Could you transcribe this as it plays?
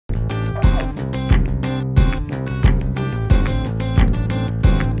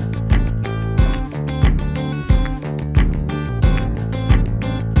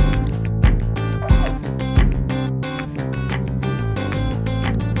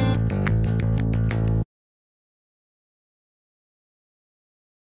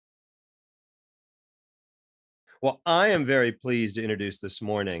Well, I am very pleased to introduce this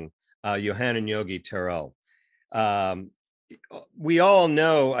morning Yohannan Yogi Terrell. Um, we all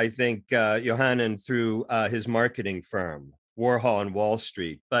know, I think, Yohannan through his marketing firm, Warhol on Wall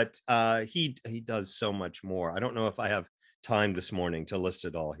Street, but he does so much more. I don't know if I have time this morning to list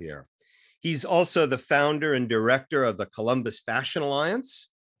it all here. He's also the founder and director of the Columbus Fashion Alliance,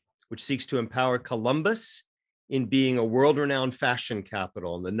 which seeks to empower Columbus in being a world-renowned fashion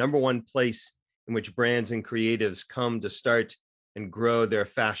capital and the number one place in which brands and creatives come to start and grow their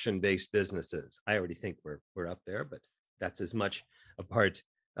fashion-based businesses. I already think we're up there, but that's as much a part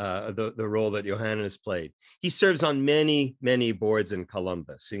of the role that Yohannan has played. He serves on many, many boards in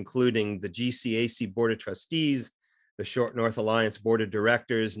Columbus, including the GCAC Board of Trustees, the Short North Alliance Board of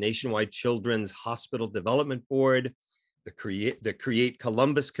Directors, Nationwide Children's Hospital Development Board, the Create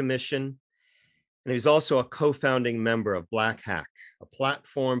Columbus Commission, and he's also a co-founding member of Black Hack, a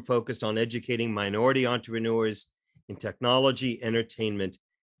platform focused on educating minority entrepreneurs in technology, entertainment,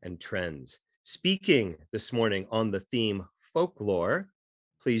 and trends. Speaking this morning on the theme Folklore,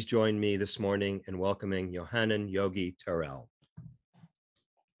 please join me this morning in welcoming Yohannan Yogi Terrell.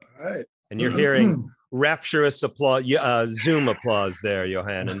 All right. And you're hearing rapturous applause, Zoom applause there,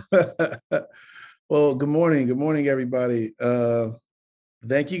 Yohannan. Well, good morning. Good morning, everybody.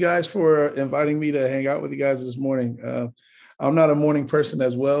 Thank you guys for inviting me to hang out with you guys this morning. I'm not a morning person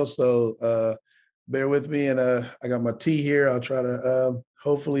as well, so bear with me. And I got my tea here. I'll try to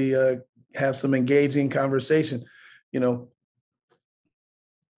hopefully have some engaging conversation. You know,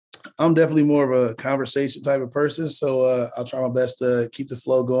 I'm definitely more of a conversation type of person, so I'll try my best to keep the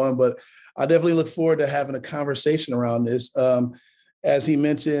flow going. But I definitely look forward to having a conversation around this. As he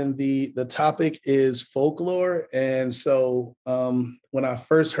mentioned, the topic is folklore. And so when I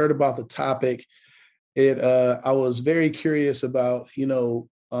first heard about the topic, I was very curious about,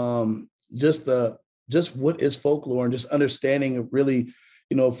 just what is folklore and just understanding really,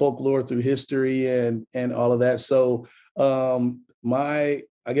 folklore through history and all of that. So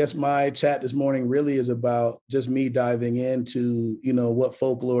I guess my chat this morning really is about just me diving into, what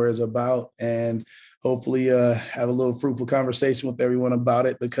folklore is about, and hopefully have a little fruitful conversation with everyone about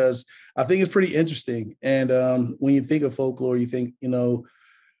it, because I think it's pretty interesting. And when you think of folklore, you think,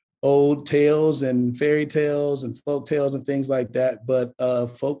 old tales and fairy tales and folk tales and things like that. But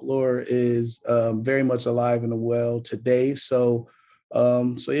folklore is very much alive and well today. So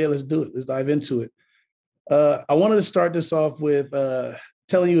yeah, let's do it. Let's dive into it. I wanted to start this off with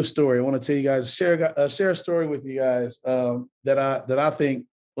telling you a story. I want to tell you guys, share a story with you guys that I think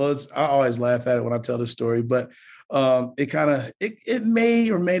was, I always laugh at it when I tell this story, but it may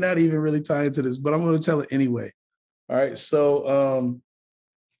or may not even really tie into this, but I'm going to tell it anyway. All right. So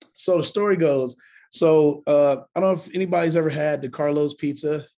the story goes, I don't know if anybody's ever had the Carlos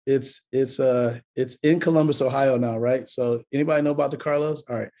pizza. It's in Columbus, Ohio now, right? So anybody know about the Carlos?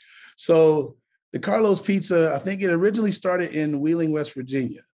 All right. So the Carlos pizza, I think it originally started in Wheeling, West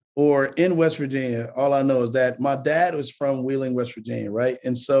Virginia, or in West Virginia. All I know is that my dad was from Wheeling, West Virginia, right?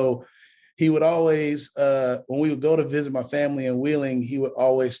 And so he would always, when we would go to visit my family in Wheeling, he would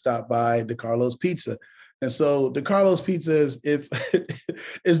always stop by the Carlos pizza. And so the Carlos pizza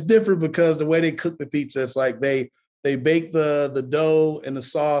it's different because the way they cook the pizza, it's like they bake the dough and the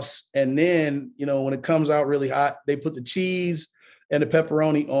sauce, and then, when it comes out really hot, they put the cheese and the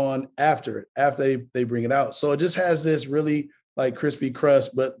pepperoni on after they bring it out. So it just has this really like crispy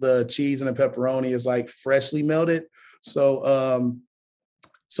crust, but the cheese and the pepperoni is like freshly melted. So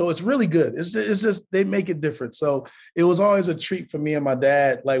so it's really good. It's just, they make it different. So it was always a treat for me and my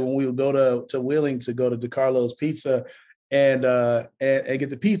dad, like when we would go to Wheeling to go to DeCarlo's Pizza and get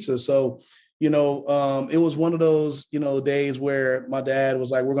the pizza. So, it was one of those, days where my dad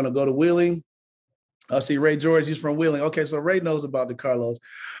was like, we're going to go to Wheeling. I see Ray George, he's from Wheeling. Okay, so Ray knows about DeCarlo's.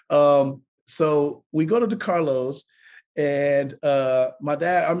 So we go to DeCarlo's, and my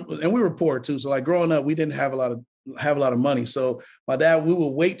dad, and we were poor too. So like growing up, we didn't have a lot of money. So my dad, we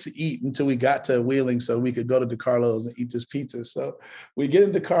would wait to eat until we got to Wheeling so we could go to DeCarlo's and eat this pizza. So we get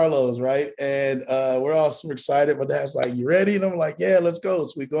into DeCarlo's, right? And we're all super excited. My dad's like, you ready? And I'm like, yeah, let's go.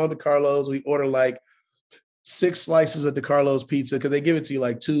 So we go to DeCarlo's, we order like 6 slices of DeCarlo's pizza, because they give it to you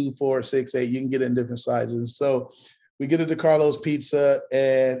like 2, 4, 6, 8. You can get it in different sizes. So we get a DeCarlo's pizza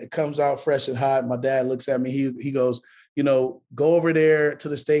and it comes out fresh and hot. My dad looks at me. He goes, go over there to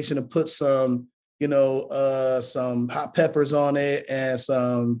the station and put some hot peppers on it and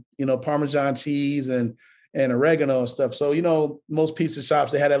some, Parmesan cheese and oregano and stuff. So, most pizza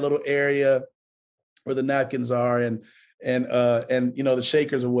shops, they had that little area where the napkins are and the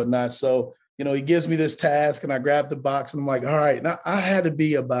shakers and whatnot. So, he gives me this task and I grab the box and I'm like, all right. Now I had to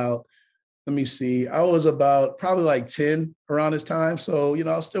be about let me see, I was about probably like 10 around this time. So, I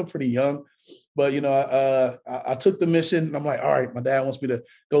was still pretty young. But I took the mission and I'm like, all right, my dad wants me to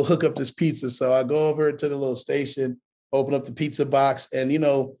go hook up this pizza. So I go over to the little station, open up the pizza box, and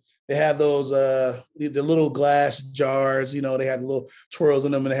they have those the little glass jars, they had little twirls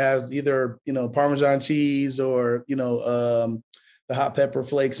in them, and it has either Parmesan cheese or the hot pepper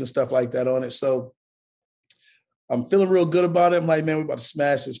flakes and stuff like that on it. So I'm feeling real good about it. I'm like, man, we're about to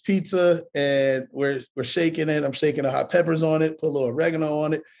smash this pizza, and we're shaking it. I'm shaking the hot peppers on it, put a little oregano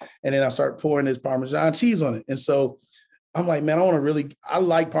on it, and then I start pouring this Parmesan cheese on it. And so I'm like, man, I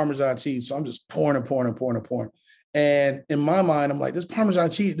like Parmesan cheese, so I'm just pouring and pouring and pouring and pouring. And in my mind, I'm like, this Parmesan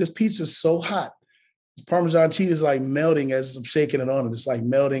cheese, this pizza is so hot. This Parmesan cheese is like melting as I'm shaking it on, and it's like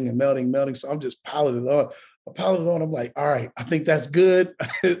melting and melting, melting. So I'm just piling it on. I pile it on. I'm like, all right, I think that's good.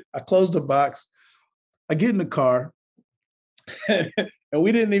 I close the box. I get in the car, and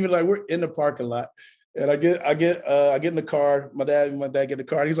we didn't even we're in the parking lot. And I get in the car. My dad get in the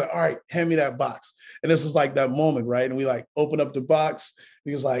car, and he's like, "All right, hand me that box." And this is like that moment, right? And we open up the box.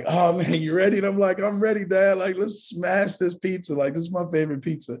 He was like, "Oh man, you ready?" And I'm like, "I'm ready, Dad. Let's smash this pizza. This is my favorite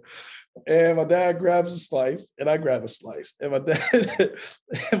pizza." And my dad grabs a slice, and I grab a slice. And my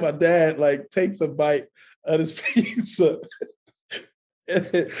dad takes a bite of this pizza.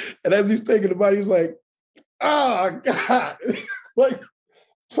 And as he's taking the bite, he's like, "Oh God!" like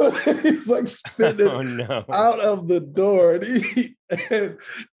he's spitting Oh no. out of the door,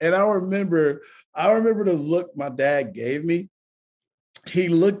 and I remember the look my dad gave me. He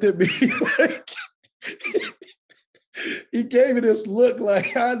looked at me he gave me this look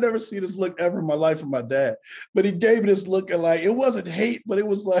I'd never seen this look ever in my life from my dad, but he gave me this look and it wasn't hate, but it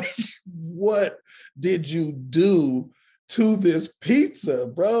was what did you do to this pizza,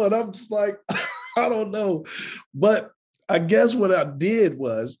 bro? And I'm just like, I don't know. But I guess what I did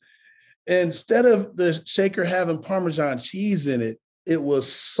was, instead of the shaker having Parmesan cheese in it, it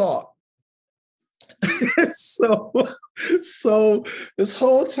was salt. so this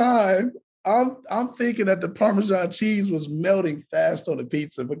whole time, I'm thinking that the Parmesan cheese was melting fast on the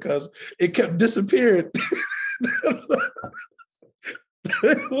pizza because it kept disappearing.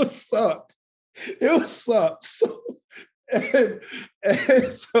 It was salt. It was salt.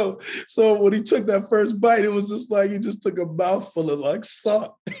 So when he took that first bite, it was just he just took a mouthful of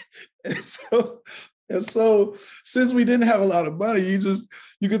salt. And so since we didn't have a lot of money,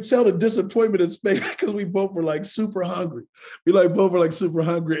 you could tell the disappointment in his face because we both were super hungry. We both were super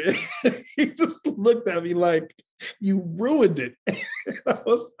hungry. He just looked at me like, you ruined it.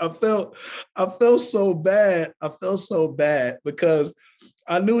 I felt so bad. I felt so bad because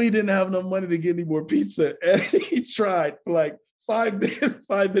I knew he didn't have enough money to get any more pizza. And he tried for 5 minutes.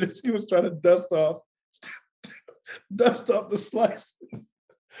 5 minutes. He was trying to dust off the slices.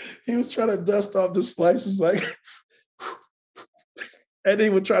 He was trying to dust off the slices and he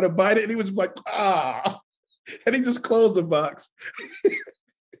would try to bite it, and he was like, ah. And he just closed the box.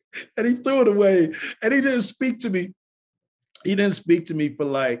 And he threw it away. And he didn't speak to me. He didn't speak to me for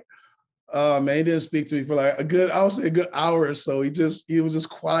he didn't speak to me for a good hour or so. He was just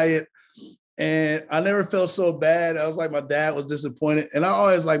quiet. And I never felt so bad. I was my dad was disappointed. And I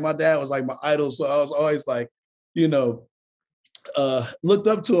always my dad was my idol. So I was always looked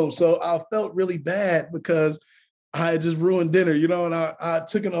up to him. So I felt really bad because I had just ruined dinner, and I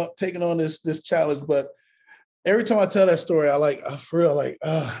taken on this challenge. But every time I tell that story, I feel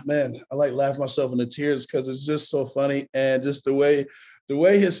man, I laugh myself into tears because it's just so funny. And just the way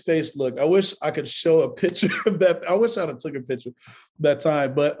his face looked. I wish I could show a picture of that. I wish I'd have took a picture that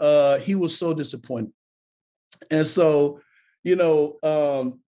time, but he was so disappointed. And so,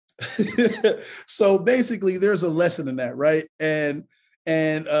 so basically there's a lesson in that, right? And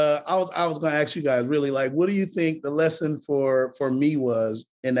I was going to ask you guys really what do you think the lesson for me was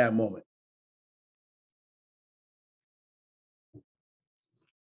in that moment?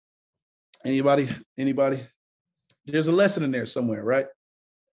 Anybody? There's a lesson in there somewhere, right?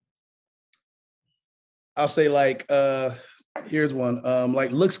 I'll say here's one.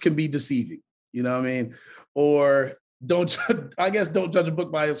 Looks can be deceiving, you know what I mean? Or don't judge a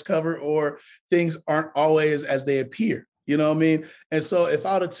book by its cover, or things aren't always as they appear, you know what I mean? And so if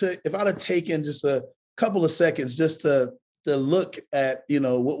I'd have taken just a couple of seconds just to look at,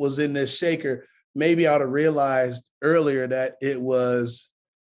 what was in this shaker, maybe I would have realized earlier that it was,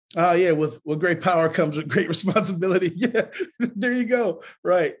 oh yeah, with great power comes with great responsibility. Yeah, there you go.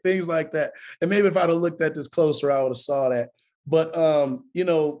 Right, things like that. And maybe if I'd have looked at this closer, I would have saw that. But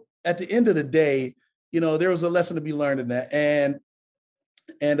at the end of the day, there was a lesson to be learned in that. And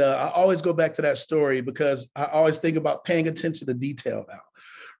I always go back to that story because I always think about paying attention to detail now.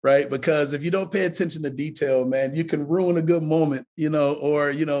 right? Because if you don't pay attention to detail, man, you can ruin a good moment,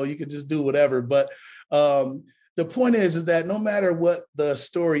 or, you can just do whatever. But the point is that no matter what the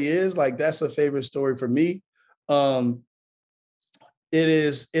story is, like that's a favorite story for me. Um, it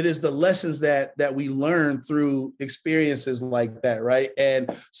is the lessons that we learn through experiences like that, right? And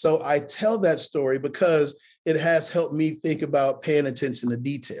so I tell that story because it has helped me think about paying attention to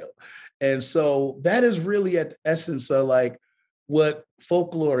detail. And so that is really at the essence of like what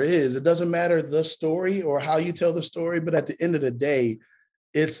folklore is. It doesn't matter the story or how you tell the story, but at the end of the day,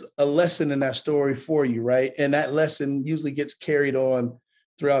 it's a lesson in that story for you, right? And that lesson usually gets carried on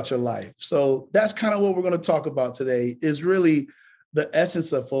throughout your life. So that's kind of what we're going to talk about today, is really the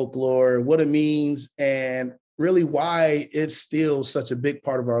essence of folklore, what it means, and really why it's still such a big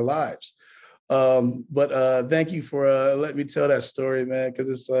part of our lives. But thank you for letting me tell that story, man, because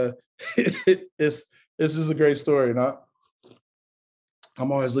it's this is a great story. And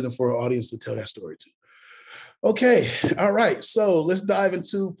I'm always looking for an audience to tell that story to. Okay, all right. So let's dive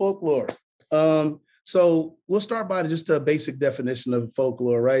into folklore. So we'll start by just a basic definition of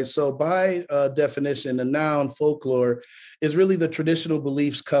folklore, right? So by definition, the noun folklore is really the traditional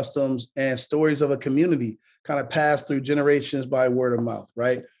beliefs, customs, and stories of a community kind of passed through generations by word of mouth,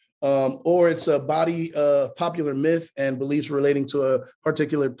 right? Or it's a body of popular myth and beliefs relating to a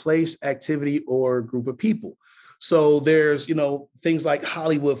particular place, activity, or group of people. So there's, things like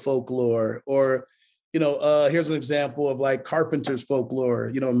Hollywood folklore, or here's an example of like carpenter's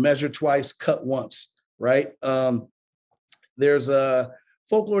folklore, measure twice, cut once, right? There's a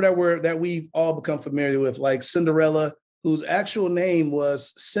folklore that we've all become familiar with, like Cinderella, whose actual name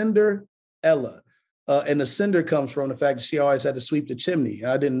was Cinderella. And the cinder comes from the fact that she always had to sweep the chimney.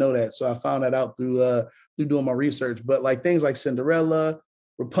 I didn't know that. So I found that out through doing my research. But like things like Cinderella,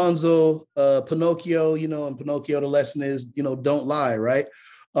 Rapunzel, Pinocchio, and Pinocchio, the lesson is, don't lie, right?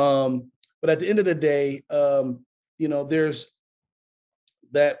 But at the end of the day, there's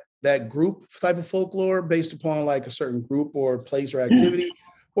that group type of folklore based upon like a certain group or place or activity,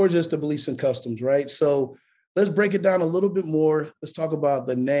 or just the beliefs and customs, right? So let's break it down a little bit more. Let's talk about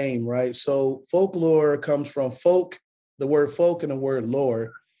the name, right? So folklore comes from folk, the word folk, and the word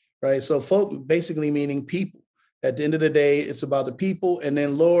lore, right? So folk basically meaning people. At the end of the day, it's about the people. And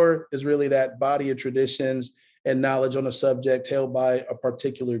then lore is really that body of traditions and knowledge on a subject held by a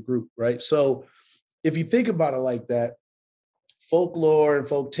particular group, right? So if you think about it like that, folklore and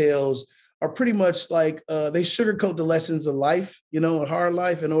folk tales are pretty much like they sugarcoat the lessons of life, and hard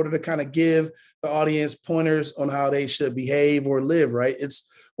life, in order to kind of give the audience pointers on how they should behave or live, right? It's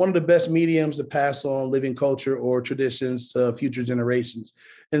one of the best mediums to pass on living culture or traditions to future generations.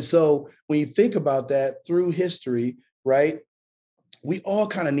 And so when you think about that through history, right, we all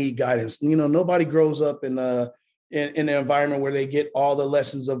kind of need guidance. Nobody grows up in an environment where they get all the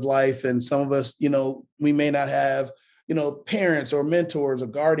lessons of life. And some of us, we may not have, parents or mentors or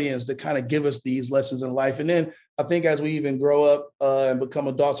guardians that kind of give us these lessons in life. And then I think as we even grow up and become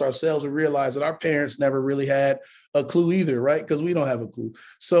adults ourselves, we realize that our parents never really had a clue either, right? Because we don't have a clue.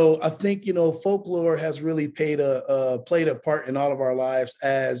 So I think, folklore has really played a part in all of our lives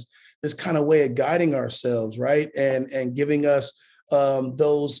as this kind of way of guiding ourselves, right? And giving us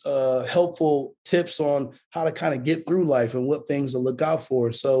those helpful tips on how to kind of get through life and what things to look out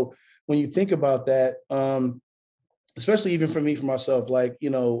for. So when you think about that, especially even for me, for myself, like,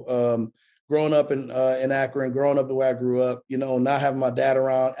 growing up in Akron, growing up the way I grew up, not having my dad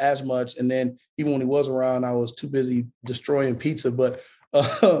around as much. And then even when he was around, I was too busy destroying pizza. But,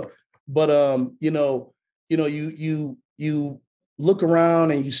 you look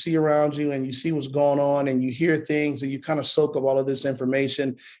around and you see around you and you see what's going on and you hear things and you kind of soak up all of this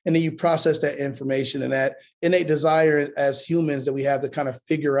information, and then you process that information, and that innate desire as humans that we have to kind of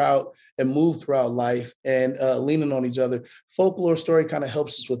figure out and move throughout life and leaning on each other. Folklore story kind of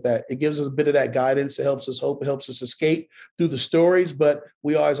helps us with that. It gives us a bit of that guidance. It helps us hope. It helps us escape through the stories, but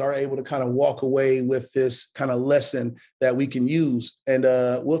we always are able to kind of walk away with this kind of lesson that we can use. And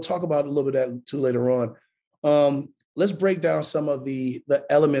we'll talk about a little bit of that too later on. Let's break down some of the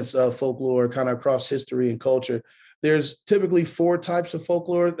elements of folklore kind of across history and culture. There's typically 4 types of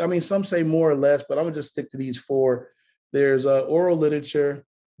folklore. I mean, some say more or less, but I'm gonna just stick to these 4. There's oral literature,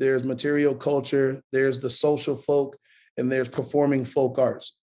 there's material culture, there's the social folk, and there's performing folk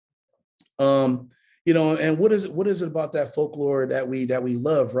arts. And what is it about that folklore that we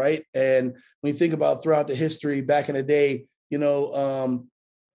love, right? And when you think about throughout the history back in the day, people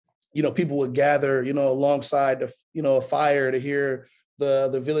would gather, alongside a fire to hear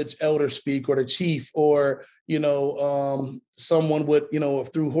the village elder speak, or the chief, or someone would,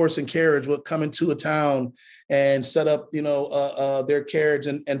 through horse and carriage, would come into a town and set up, their carriage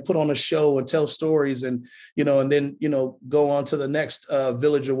and put on a show and tell stories, and and then go on to the next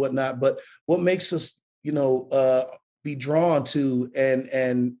village or whatnot. But what makes us be drawn to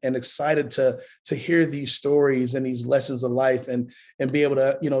and excited to hear these stories and these lessons of life, and be able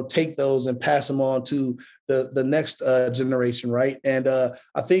to take those and pass them on to the next generation, right? And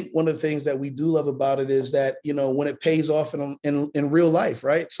I think one of the things that we do love about it is that when it pays off in real life,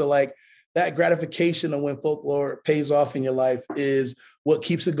 right? So like that gratification of when folklore pays off in your life is what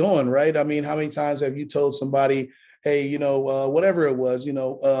keeps it going, right? I mean, how many times have you told somebody, hey, whatever it was,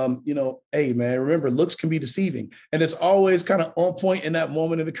 hey, man, remember, looks can be deceiving. And it's always kind of on point in that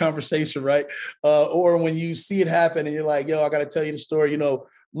moment of the conversation, right? Or when you see it happen and you're like, yo, I got to tell you the story,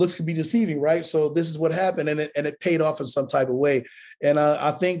 looks can be deceiving, right? So this is what happened, and it paid off in some type of way. And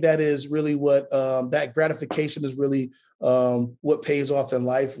I think that is really what that gratification is really what pays off in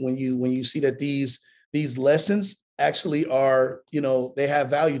life, when you see that these lessons actually are, they have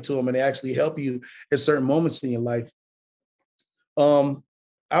value to them, and they actually help you at certain moments in your life. I'll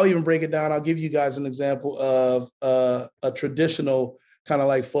even break it down. I'll give you guys an example of a traditional kind of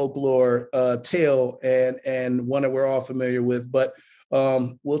like folklore tale, and one that we're all familiar with. But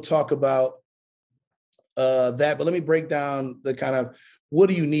we'll talk about that. But let me break down the kind of, what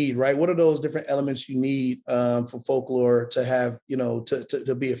do you need, right? What are those different elements you need for folklore to have,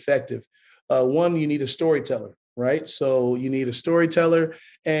 to be effective? One, you need a storyteller, right? So you need a storyteller,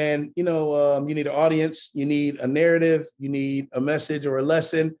 and you need an audience, you need a narrative, you need a message or a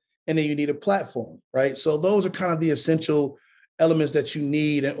lesson, and then you need a platform, right? So those are kind of the essential elements that you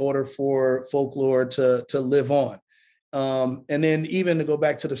need in order for folklore to live on. And then even to go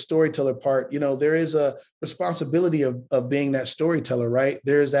back to the storyteller part, there is a responsibility of being that storyteller, right?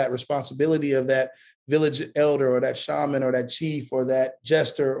 There's that responsibility of that village elder, or that shaman, or that chief, or that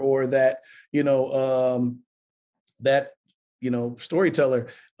jester, or that, storyteller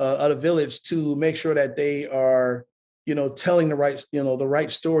of the village, to make sure that they are, telling the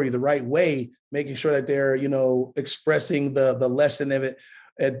right story the right way, making sure that they're, expressing the lesson of it,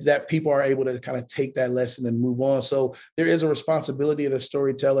 that people are able to kind of take that lesson and move on. So there is a responsibility of the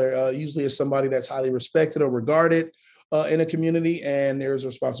storyteller, usually as somebody that's highly respected or regarded in a community, and there's a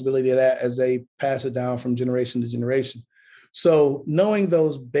responsibility of that as they pass it down from generation to generation. So knowing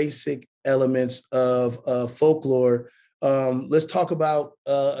those basic elements of folklore, let's talk about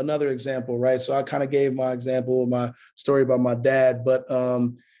another example, right? So I kind of gave my example of my story about my dad, but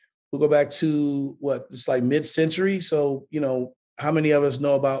we'll go back to it's like mid-century. So, how many of us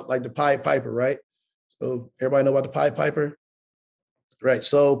know about like the Pied Piper, right? So everybody know about the Pied Piper? Right.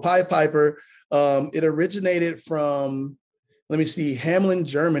 So Pied Piper, it originated from, let me see, Hamelin,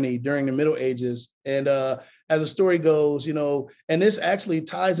 Germany during the Middle Ages. And as the story goes, and this actually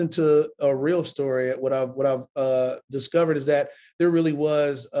ties into a real story. What I've discovered is that there really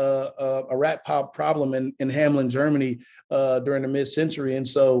was a rat pop problem in Hamelin, Germany during the mid-century. And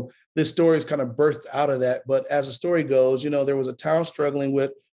so this story is kind of birthed out of that. But as the story goes, there was a town struggling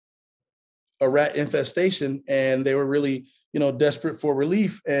with a rat infestation, and they were really, desperate for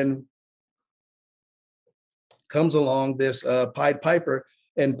relief. And comes along this Pied Piper,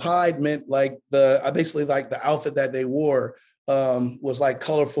 and Pied meant like basically like the outfit that they wore was like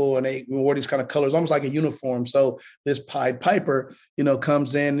colorful, and they wore these kind of colors, almost like a uniform. So this Pied Piper,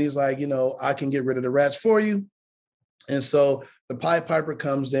 comes in, and he's like, I can get rid of the rats for you. And so the Pied Piper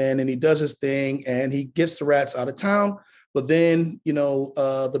comes in, and he does his thing, and he gets the rats out of town. But then,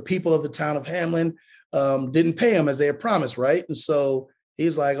 the people of the town of Hamelin didn't pay him as they had promised, right? And so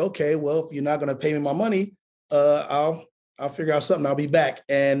he's like, okay, well, if you're not going to pay me my money, I'll figure out something. I'll be back.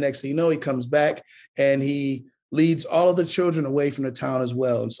 And next thing you know, he comes back, and he leads all of the children away from the town as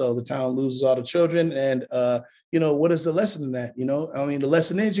well. And so the town loses all the children. And what is the lesson in that? The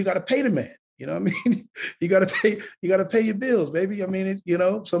lesson is you got to pay the man. You got to pay your bills, baby.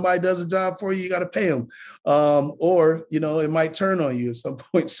 Somebody does a job for you, you got to pay them. Or it might turn on you at some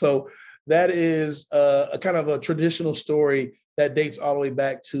point. So that is a kind of a traditional story that dates all the way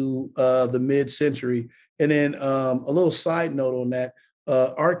back to the mid-century. And then a little side note on that,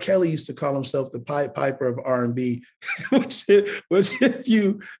 R. Kelly used to call himself the Pied Piper of R&B, which if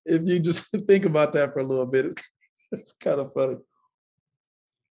you just think about that for a little bit, it's kind of funny.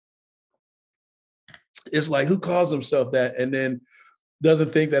 It's like, who calls himself that and then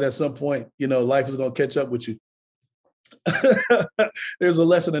doesn't think that at some point, life is going to catch up with you. There's a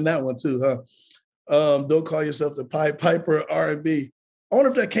lesson in that one too, huh? Don't call yourself the Pied Piper R&B. I wonder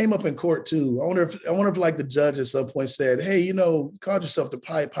if that came up in court too. I wonder if like the judge at some point said, "Hey, you know, called yourself the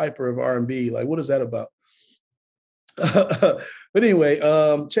Pied Piper of R&B. Like, what is that about?" But anyway,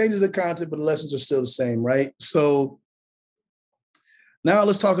 changes in content, but the lessons are still the same, right? So now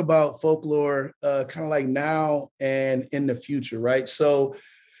let's talk about folklore, kind of like now and in the future, right? So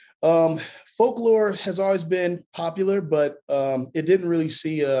um, folklore has always been popular, but it didn't really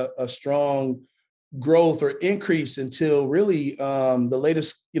see a strong growth or increase until really the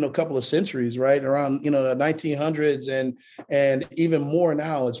latest, couple of centuries, right around the 1900s, and even more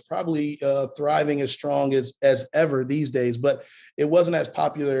now. It's probably thriving as strong as ever these days, but it wasn't as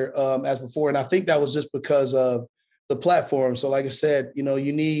popular as before, and I think that was just because of the platform. So, like I said, you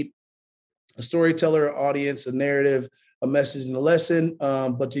need a storyteller, audience, a narrative, a message, and a lesson.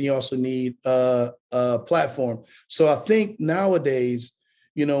 But then you also need a platform. So I think nowadays,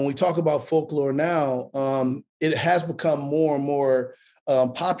 when we talk about folklore now, it has become more and more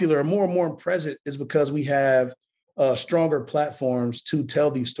popular, and more present is because we have stronger platforms to tell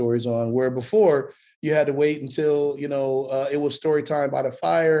these stories on, where before you had to wait until it was story time by the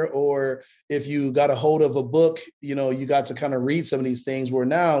fire, or if you got a hold of a book, you got to kind of read some of these things, where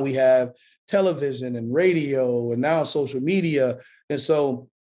now we have television and radio and now social media. And so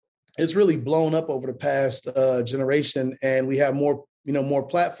it's really blown up over the past generation, and we have more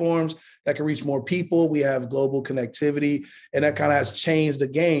platforms that can reach more people. We have global connectivity, and that kind of has changed the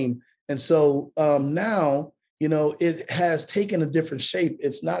game. And so now, it has taken a different shape.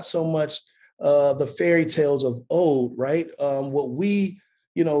 It's not so much the fairy tales of old, right? What we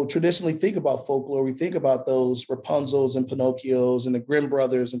traditionally think about folklore, we think about those Rapunzels and Pinocchios and the Grimm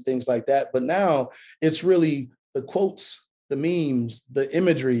brothers and things like that. But now it's really the quotes, the memes, the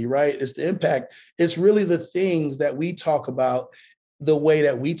imagery, right? It's the impact. It's really the things that we talk about, the way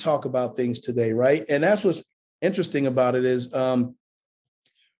that we talk about things today, right? And that's what's interesting about it is when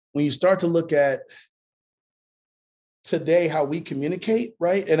you start to look at today, how we communicate,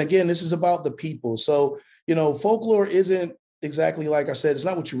 right? And again, this is about the people. So, folklore isn't exactly, like I said, it's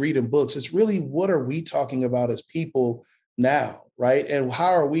not what you read in books. It's really, what are we talking about as people now, right? And how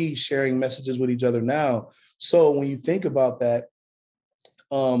are we sharing messages with each other now? So when you think about that,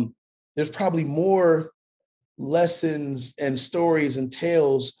 there's probably more lessons and stories and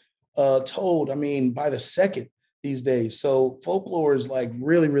tales told, I mean, by the second these days. So folklore is like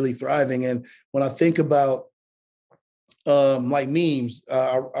really, really thriving. And when I think about like memes,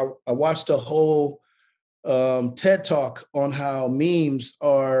 I watched a whole TED talk on how memes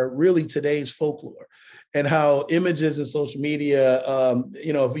are really today's folklore, and how images and social media,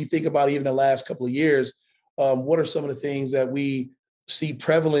 if we think about even the last couple of years, what are some of the things that we see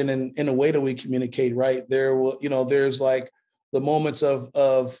prevalent in the way that we communicate, right? There will, there's like the moments of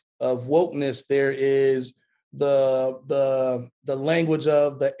wokeness. There is the language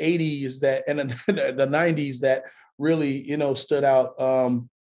of the 80s that and the 90s that really, stood out.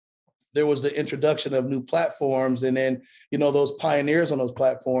 There was the introduction of new platforms, and then, those pioneers on those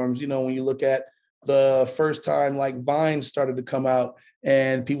platforms, when you look at the first time like Vines started to come out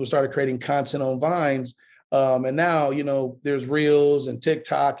and people started creating content on Vines. And now, there's Reels and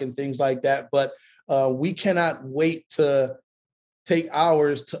TikTok and things like that. But we cannot wait to take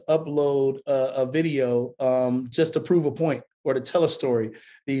hours to upload a video just to prove a point or to tell a story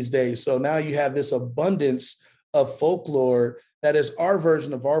these days. So now you have this abundance of folklore that is our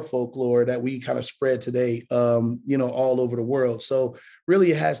version of our folklore that we kind of spread today, all over the world. So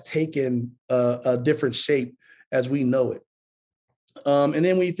really, it has taken a different shape as we know it. And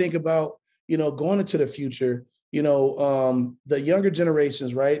then when you think about, going into the future, the younger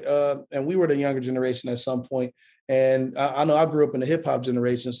generations, right? And we were the younger generation at some point. And I know I grew up in the hip hop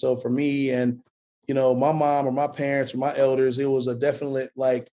generation. So for me and, my mom or my parents or my elders, it was a definite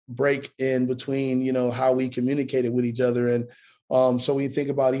like break in between, how we communicated with each other. And so when you think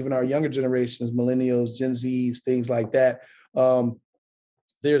about even our younger generations, millennials, Gen Zs, things like that,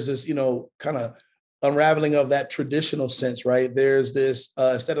 there's this, kind of unraveling of that traditional sense, right? There's this,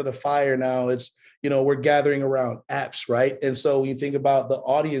 instead of the fire now, it's, we're gathering around apps, right? And so when you think about the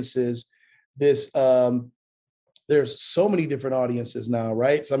audiences, this, there's so many different audiences now,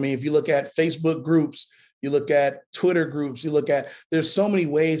 right? So, I mean, if you look at Facebook groups, you look at Twitter groups, there's so many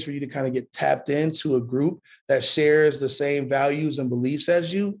ways for you to kind of get tapped into a group that shares the same values and beliefs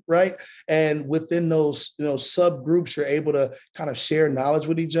as you, right? And within those, subgroups, you're able to kind of share knowledge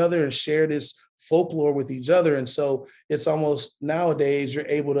with each other and share this folklore with each other. And so it's almost nowadays you're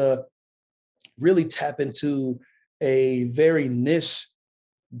able to really tap into a very niche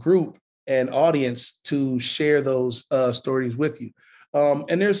group and audience to share those stories with you.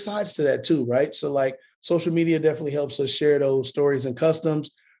 And there's sides to that too, right? So like social media definitely helps us share those stories and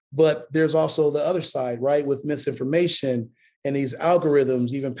customs. But there's also the other side, right? With misinformation and these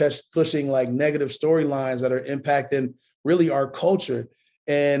algorithms, even pushing like negative storylines that are impacting really our culture.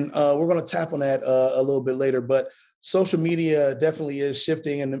 And we're going to tap on that a little bit later. But social media definitely is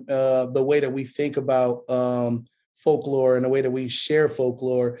shifting in the way that we think about folklore and the way that we share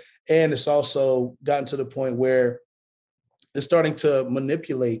folklore. And it's also gotten to the point where it's starting to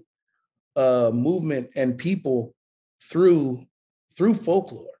manipulate movement and people through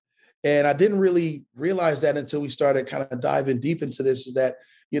folklore. And I didn't really realize that until we started kind of diving deep into this, is that,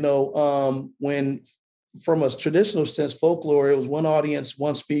 when from a traditional sense, folklore, it was one audience,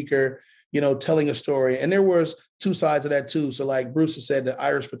 one speaker, telling a story. And there was two sides of that too. So like Bruce has said, the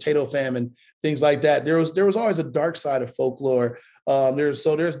Irish potato famine, things like that. There was always a dark side of folklore. There's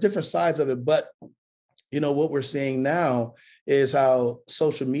different sides of it. But, what we're seeing now is how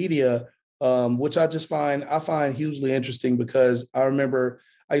social media, which I find hugely interesting, because I remember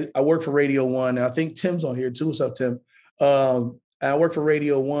I worked for Radio One, and I think Tim's on here too. What's up, Tim? I worked for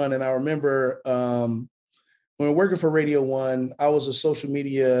Radio One, and I remember when we were working for Radio One, I was a social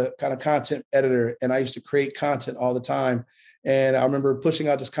media kind of content editor, and I used to create content all the time. And I remember pushing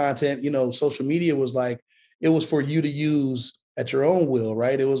out this content. Social media was like, it was for you to use at your own will,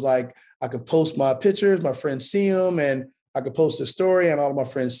 right? It was like I could post my pictures, my friends see them, and I could post a story and all of my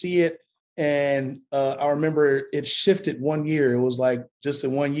friends see it. And I remember it shifted 1 year. It was like just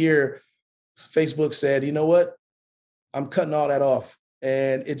in 1 year, Facebook said, you know what? I'm cutting all that off.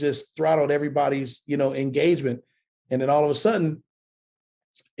 And it just throttled everybody's, engagement. And then all of a sudden,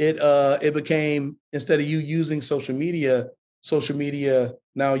 it became, instead of you using social media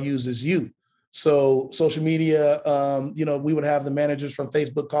now uses you. So social media, we would have the managers from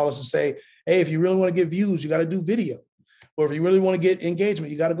Facebook call us and say, hey, if you really want to get views, you got to do video. Or if you really want to get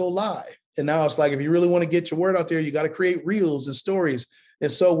engagement, you got to go live. And now it's like, if you really want to get your word out there, you got to create reels and stories.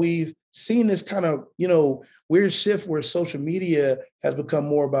 And so we've seen this kind of, weird shift where social media has become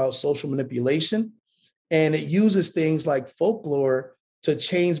more about social manipulation. And it uses things like folklore to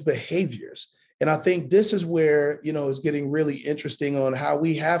change behaviors. And I think this is where, it's getting really interesting on how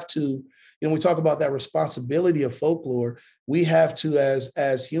we have to, we talk about that responsibility of folklore. We have to,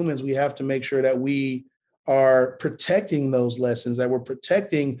 as humans, we have to make sure that we are protecting those lessons, that we're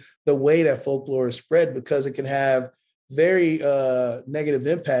protecting the way that folklore is spread, because it can have very negative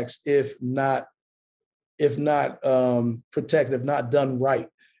impacts if not protected, if not done right.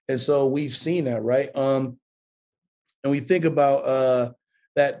 And so we've seen that, right? And we think about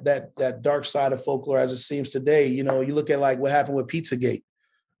that dark side of folklore as it seems today. You look at like what happened with Pizzagate,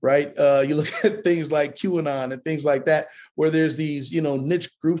 right? You look at things like QAnon and things like that, where there's these, niche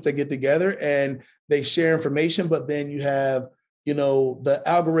groups that get together and they share information, but then you have, the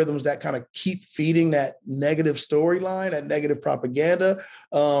algorithms that kind of keep feeding that negative storyline, that negative propaganda.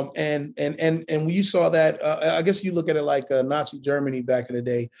 And when you saw that, I guess you look at it like Nazi Germany back in the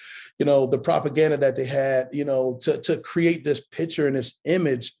day, the propaganda that they had, to create this picture and this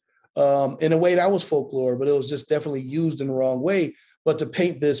image in a way that was folklore, but it was just definitely used in the wrong way. But to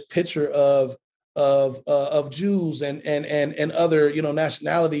paint this picture of Jews and other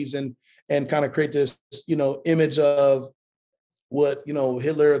nationalities and kind of create this image of what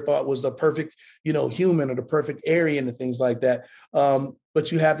Hitler thought was the perfect human or the perfect Aryan and things like that. But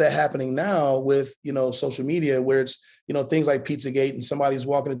you have that happening now with social media, where it's things like Pizzagate, and somebody's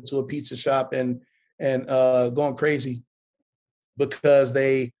walking into a pizza shop and going crazy because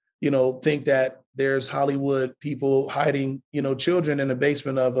they think that there's Hollywood people hiding children in the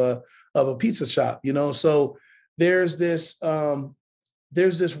basement of a pizza shop. So there's this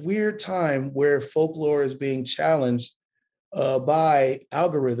weird time where folklore is being challenged by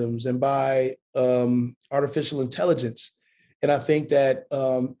algorithms and by artificial intelligence. And I think that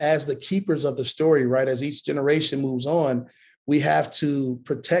as the keepers of the story, right, as each generation moves on, we have to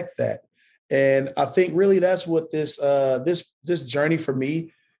protect that. And I think really that's what this journey for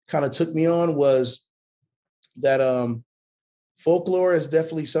me kind of took me on, was that folklore is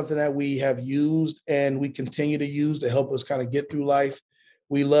definitely something that we have used and we continue to use to help us kind of get through life.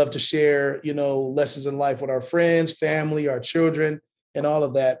 We love to share, lessons in life with our friends, family, our children, and all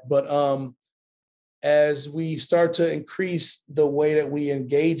of that. But as we start to increase the way that we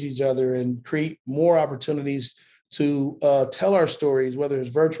engage each other and create more opportunities to tell our stories, whether it's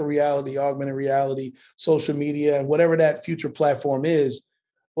virtual reality, augmented reality, social media, and whatever that future platform is,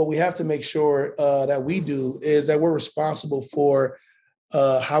 what we have to make sure that we do is that we're responsible for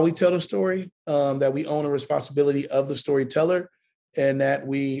how we tell the story, that we own a responsibility of the storyteller, and that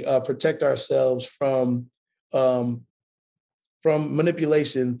we protect ourselves from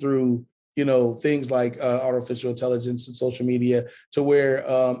manipulation through things like artificial intelligence and social media to where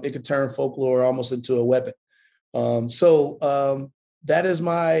it could turn folklore almost into a weapon. That is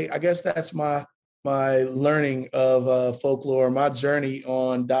I guess that's my learning of folklore, my journey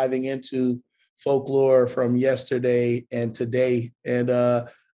on diving into folklore from yesterday and today. And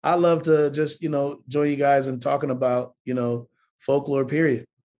I love to just, join you guys in talking about, folklore, period.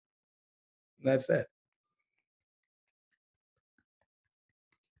 And that's it.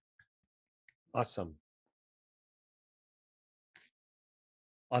 Awesome.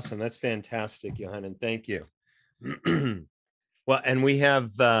 Awesome. That's fantastic, Yohannan. Thank you. Well, and we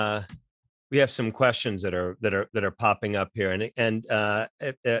have some questions that are popping up here, and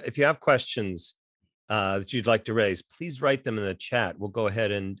if you have questions that you'd like to raise, please write them in the chat. We'll go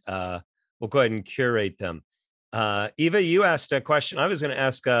ahead and curate them. Eva, you asked a question. I was going to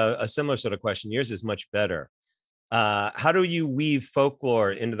ask a similar sort of question. Yours is much better. How do you weave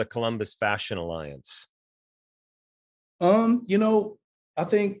folklore into the Columbus Fashion Alliance? I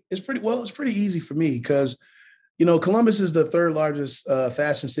think it's pretty easy for me because, Columbus is the third largest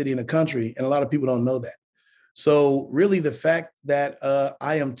fashion city in the country, and a lot of people don't know that. So really the fact that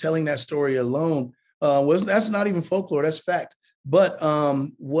I am telling that story alone, that's not even folklore, that's fact. But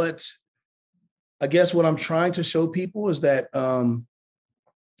what I'm trying to show people is that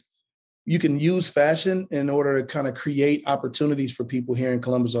you can use fashion in order to kind of create opportunities for people here in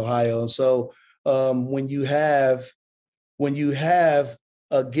Columbus, Ohio. And so when you have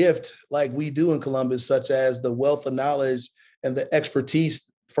a gift like we do in Columbus, such as the wealth of knowledge and the expertise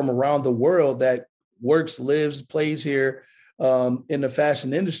from around the world that works, lives, plays here in the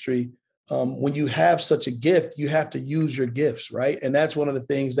fashion industry, when you have such a gift, you have to use your gifts, right? And that's one of the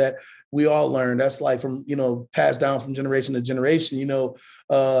things that we all learn. That's like from, passed down from generation to generation,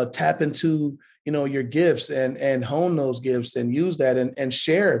 tap into, your gifts and hone those gifts and use that and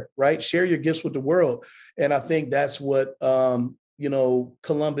share, right? Share your gifts with the world. And I think that's what,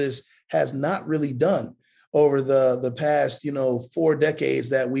 Columbus has not really done over the past, 4 decades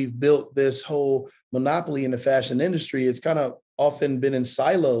that we've built this whole monopoly in the fashion industry. It's kind of often been in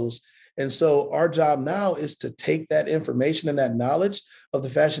silos. And so our job now is to take that information and that knowledge of the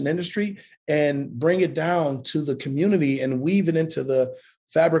fashion industry and bring it down to the community and weave it into the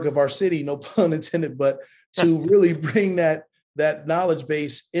fabric of our city, no pun intended, but to really bring that knowledge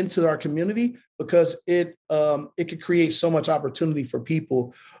base into our community, because it could create so much opportunity for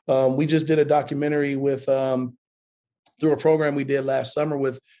people. We just did a documentary with through a program we did last summer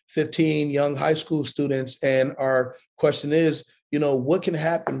with 15 young high school students. And our question is, what can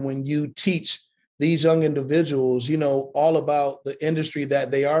happen when you teach these young individuals, all about the industry that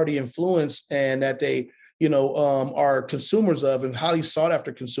they already influence and that they, are consumers of and highly sought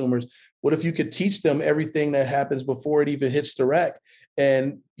after consumers. What if you could teach them everything that happens before it even hits the rack?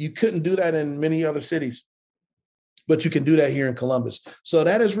 And you couldn't do that in many other cities, but you can do that here in Columbus. So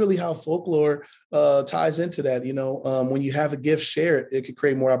that is really how folklore ties into that. When you have a gift, share it. It could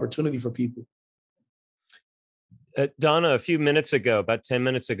create more opportunity for people. Donna, a few minutes ago, about 10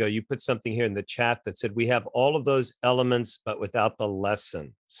 minutes ago, you put something here in the chat that said, we have all of those elements, but without the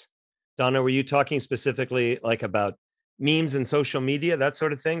lessons. Donna, were you talking specifically like about memes and social media, that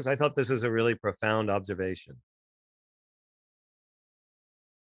sort of things? I thought this was a really profound observation.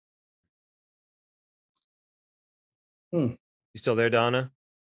 You still there, Donna?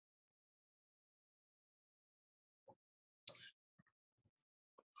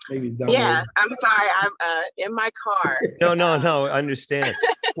 Maybe Donna. Yeah, I'm sorry. I'm in my car. No, I understand.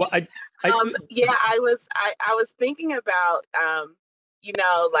 Well, I was thinking about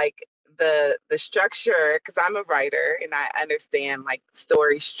like the structure, because I'm a writer and I understand like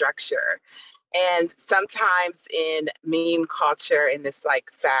story structure. And sometimes in meme culture, in this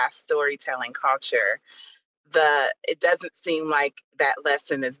like fast storytelling culture, it doesn't seem like that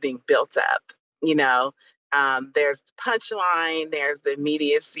lesson is being built up, there's punchline, there's the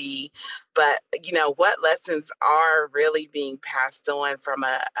immediacy, but what lessons are really being passed on from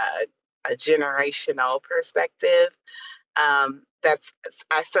a generational perspective?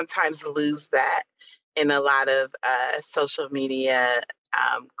 I sometimes lose that in a lot of social media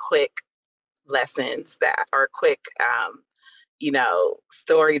quick lessons that are quick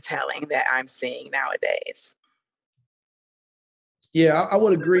storytelling that I'm seeing nowadays. Yeah, I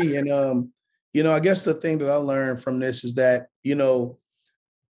would agree. And I guess the thing that I learned from this is that,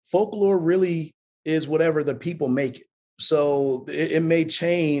 folklore really is whatever the people make it. So it may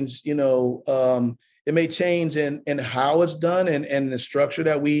change, it may change in how it's done and the structure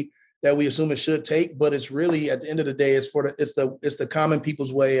that we assume it should take, but it's really at the end of the day, it's the common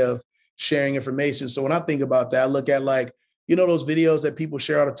people's way of sharing information. So when I think about that, I look at like, those videos that people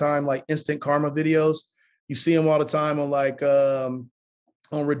share all the time, like instant karma videos. You see them all the time on like on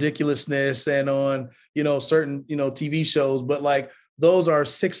ridiculousness and on, certain, TV shows, but like those are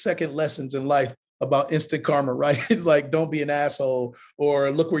 6-second lessons in life about instant karma, right? It's like, don't be an asshole, or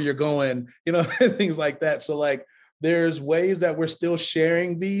look where you're going, things like that. So like, there's ways that we're still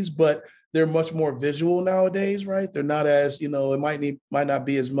sharing these, but they're much more visual nowadays, right? They're not as, it might not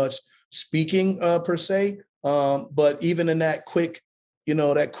be as much speaking per se. But even in that quick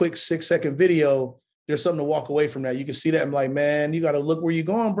 6-second video, there's something to walk away from that. You can see that and like, man, you got to look where you're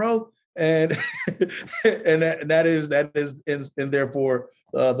going, bro. And and that is and therefore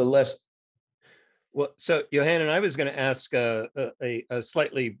the lesson. Well, so Yohannan, I was going to ask a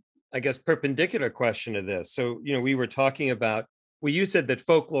slightly, I guess, perpendicular question to this. So, we were talking about, well, you said that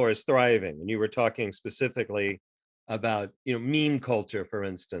folklore is thriving, and you were talking specifically about, meme culture, for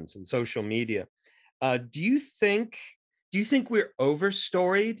instance, and social media. Do you think we're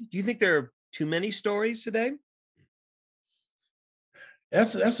overstoried? Do you think there are too many stories today?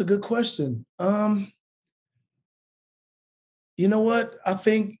 That's a good question. You know what? I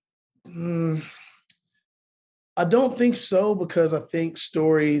think I don't think so, because I think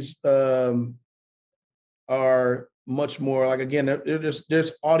stories are much more like, again,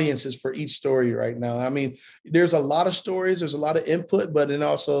 there's audiences for each story right now. I mean, there's a lot of stories, there's a lot of input, but then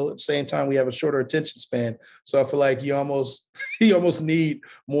also at the same time, we have a shorter attention span. So I feel like you almost need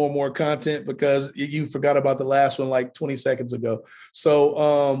more and more content because you forgot about the last one like 20 seconds ago.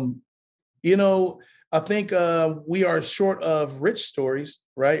 So, I think we are short of rich stories,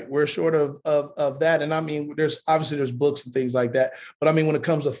 right? We're short of that. And I mean, there's books and things like that. But I mean, when it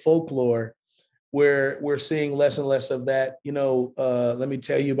comes to folklore, where we're seeing less and less of that, let me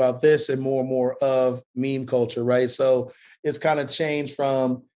tell you about this, and more of meme culture, right? So it's kind of changed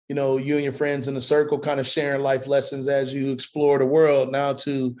from, you and your friends in a circle kind of sharing life lessons as you explore the world, now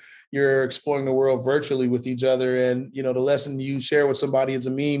to you're exploring the world virtually with each other. And, the lesson you share with somebody is a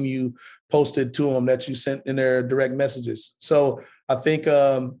meme you posted to them that you sent in their direct messages. So I think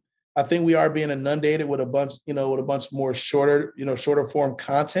we are being inundated with a bunch more shorter form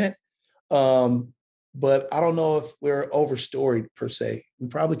content. But I don't know if we're overstoried per se. We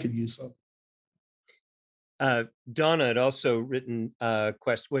probably could use some. Donna had also written a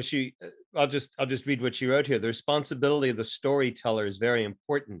question. I'll just read what she wrote here. The responsibility of the storyteller is very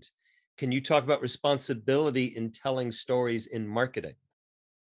important. Can you talk about responsibility in telling stories in marketing?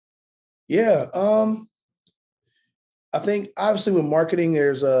 Yeah. I think obviously with marketing,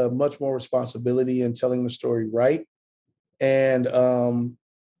 there's a much more responsibility in telling the story right. And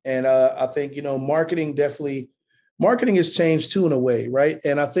I think, marketing has changed too, in a way, right?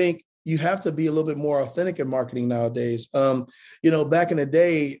 And I think you have to be a little bit more authentic in marketing nowadays. Back in the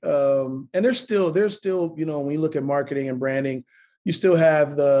day, and there's still, when you look at marketing and branding, you still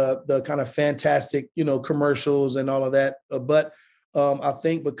have the kind of fantastic, commercials and all of that. But I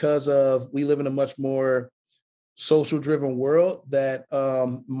think because we live in a much more social driven world, that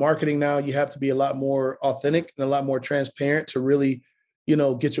marketing now, you have to be a lot more authentic and a lot more transparent to really,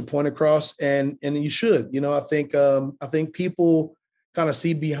 get your point across. And you should, I think people kind of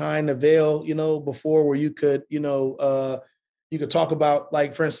see behind the veil, before, where you could, you could talk about,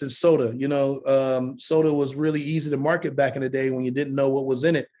 like, for instance, soda. Soda was really easy to market back in the day when you didn't know what was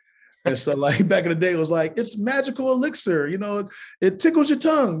in it. And so, like, back in the day, it was like, it's magical elixir, it tickles your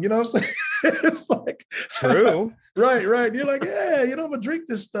tongue, what I'm saying? It's like, true. Right. You're like, yeah, I'm gonna drink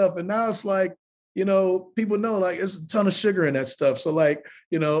this stuff. And now it's like, people know, like, there's a ton of sugar in that stuff. So like,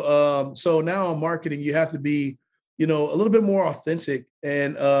 so now in marketing, you have to be, a little bit more authentic.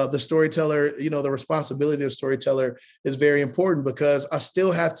 And the storyteller, the responsibility of the storyteller is very important, because I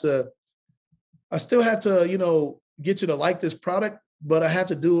still have to, get you to like this product, but I have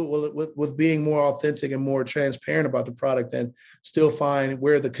to do it with being more authentic and more transparent about the product, and still find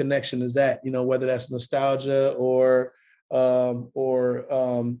where the connection is at, whether that's nostalgia or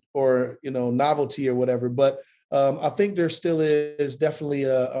novelty or whatever. But I think there still is definitely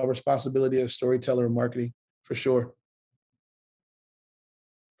a responsibility of storyteller in marketing, for sure.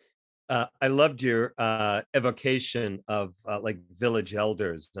 I loved your evocation of like village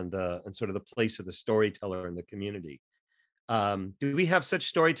elders and sort of the place of the storyteller in the community. Do we have such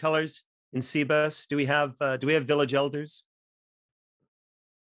storytellers in CBUS? Do we have village elders?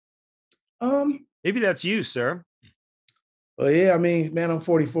 Maybe that's you, sir. Well, yeah, I mean, man, I'm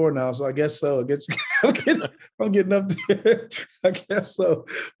 44 now, so I guess so. I'm getting up there. I guess so.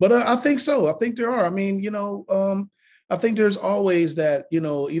 But I think so. I think there are. I mean, I think there's always that,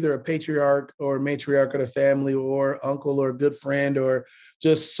 either a patriarch or matriarch of the family or uncle or a good friend or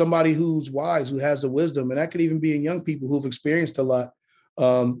just somebody who's wise, who has the wisdom. And that could even be in young people who've experienced a lot.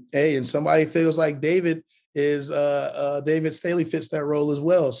 And somebody feels like David Staley fits that role as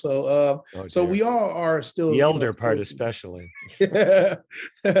well. So so we all are still the elder part, especially. Yeah.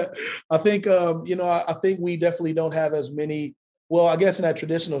 I think I think we definitely don't have as many. Well, I guess in that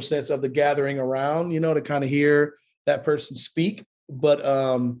traditional sense of the gathering around, to kind of hear that person speak. But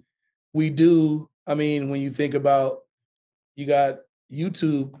we do. I mean, when you think about, you got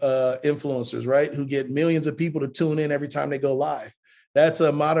YouTube influencers, right, who get millions of people to tune in every time they go live. That's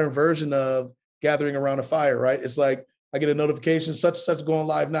a modern version of gathering around a fire, right? It's like I get a notification, such and such going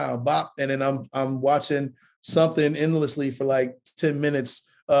live now, bop, and then I'm watching something endlessly for like 10 minutes.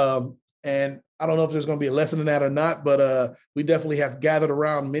 And I don't know if there's going to be a lesson in that or not, but we definitely have gathered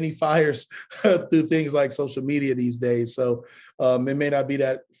around many fires through things like social media these days. So it may not be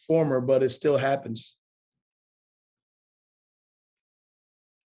that former, but it still happens.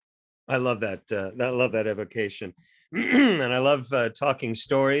 I love that. I love that evocation. And I love talking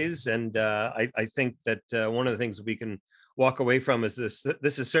stories. And I think that one of the things we can walk away from is this.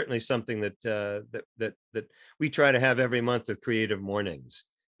 This is certainly something that we try to have every month with Creative Mornings.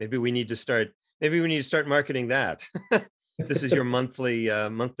 Maybe we need to start marketing that. This is your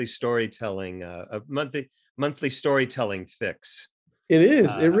monthly storytelling, monthly storytelling fix. It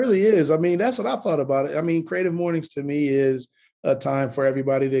is. It really is. I mean, that's what I thought about it. I mean, Creative Mornings to me is a time for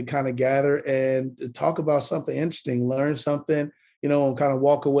everybody to kind of gather and to talk about something interesting, learn something, and kind of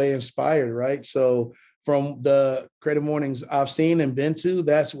walk away inspired, right? So from the Creative Mornings I've seen and been to,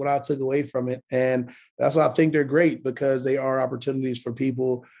 that's what I took away from it. And that's why I think they're great, because they are opportunities for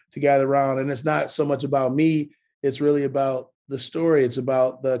people to gather around. And it's not so much about me. It's really about the story. It's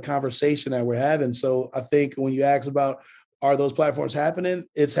about the conversation that we're having. So I think when you ask about, are those platforms happening?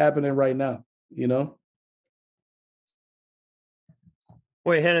 It's happening right now,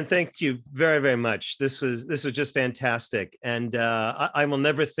 Well, Yohannan, thank you very, very much. This was just fantastic, and I will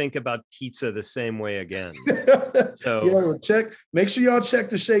never think about pizza the same way again. So make sure y'all check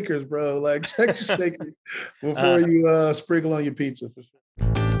the shakers, bro. Like check the shakers before you sprinkle on your pizza for sure.